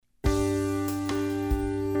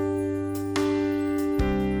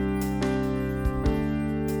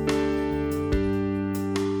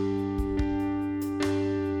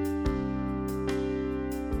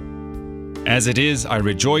As it is, I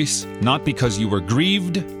rejoice, not because you were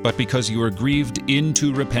grieved, but because you were grieved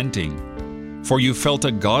into repenting. For you felt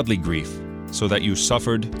a godly grief, so that you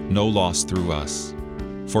suffered no loss through us.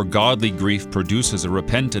 For godly grief produces a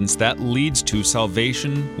repentance that leads to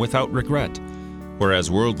salvation without regret,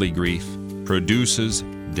 whereas worldly grief produces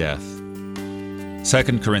death.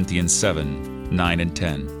 2 Corinthians 7, 9 and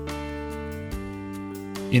 10.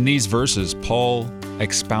 In these verses, Paul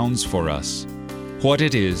expounds for us what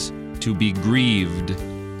it is to be grieved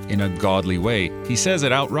in a godly way. He says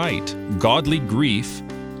it outright. Godly grief,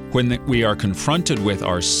 when we are confronted with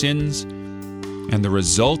our sins and the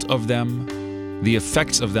result of them, the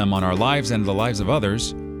effects of them on our lives and the lives of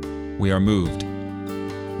others, we are moved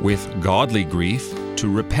with godly grief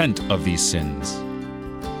to repent of these sins.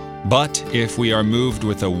 But if we are moved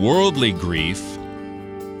with a worldly grief,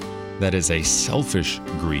 that is a selfish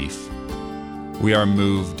grief, we are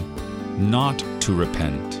moved not to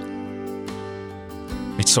repent.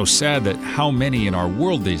 It's so sad that how many in our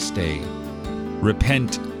world this day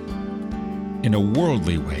repent in a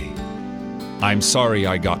worldly way. I'm sorry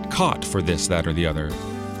I got caught for this, that, or the other.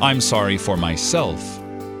 I'm sorry for myself.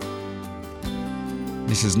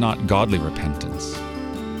 This is not godly repentance.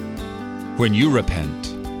 When you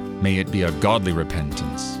repent, may it be a godly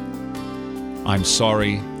repentance. I'm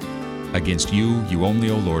sorry. Against you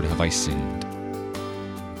only, O Lord, have I sinned.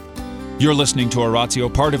 You're listening to Oratio,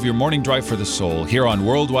 part of your morning drive for the soul, here on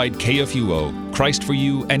Worldwide KFUO, Christ for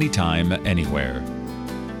you, anytime, anywhere.